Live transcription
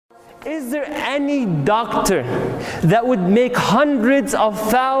Is there any doctor that would make hundreds of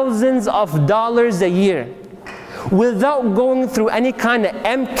thousands of dollars a year without going through any kind of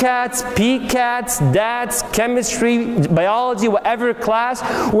MCATs, PCATs, DATs, chemistry, biology, whatever class,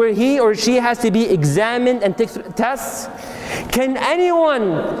 where he or she has to be examined and take tests? Can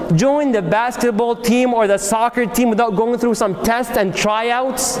anyone join the basketball team or the soccer team without going through some tests and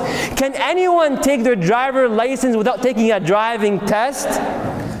tryouts? Can anyone take their driver license without taking a driving test?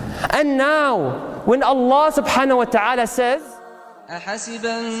 And now, when Allah subhanahu wa ta'ala says, أحسب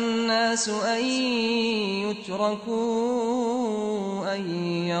الناس أن يتركوا أن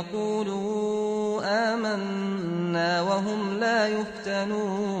يقولوا آمنا وهم لا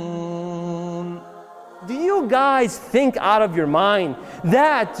يفتنون. Do you guys think out of your mind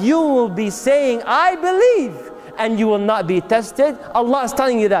that you will be saying, I believe, and you will not be tested? Allah is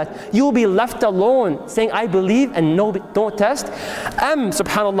telling you that. You will be left alone saying, I believe, and no, don't test.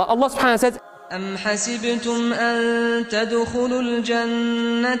 Subhanallah, Allah subhanahu says, أم حسبتم أن تدخلوا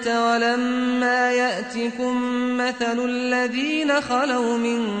الجنة ولما يأتكم مثل الذين خلوا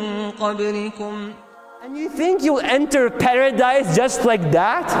من قبلكم. And you think you'll enter paradise just like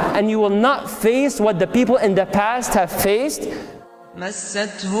that, and you will not face what the people in the past have faced?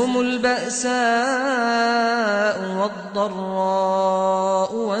 مستهم البأساء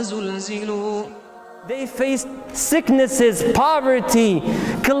والضراء وزلزلوا. They faced sicknesses, poverty,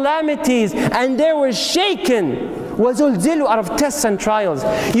 calamities, and they were shaken. وَزُلْزِلُوا, out of tests and trials.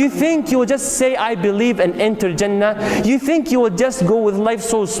 You think you will just say, I believe, and enter Jannah? You think you will just go with life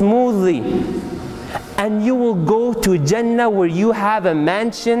so smoothly? And you will go to Jannah where you have a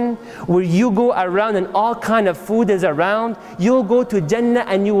mansion, where you go around and all kind of food is around. You'll go to Jannah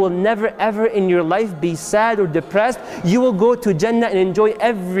and you will never ever in your life be sad or depressed. You will go to Jannah and enjoy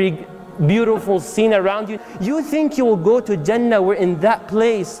every beautiful scene around you. You think you will go to Jannah where in that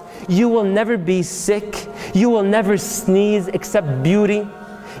place you will never be sick, you will never sneeze except beauty,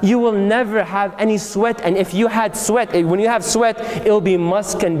 you will never have any sweat, and if you had sweat, when you have sweat, it will be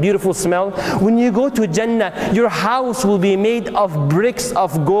musk and beautiful smell. When you go to Jannah, your house will be made of bricks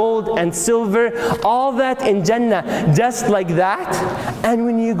of gold and silver, all that in Jannah, just like that. And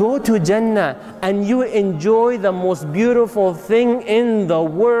when you go to Jannah and you enjoy the most beautiful thing in the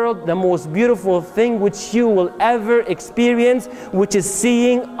world, the most beautiful thing which you will ever experience, which is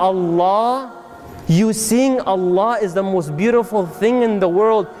seeing Allah. You seeing Allah is the most beautiful thing in the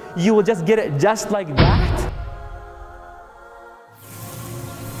world. You will just get it just like that.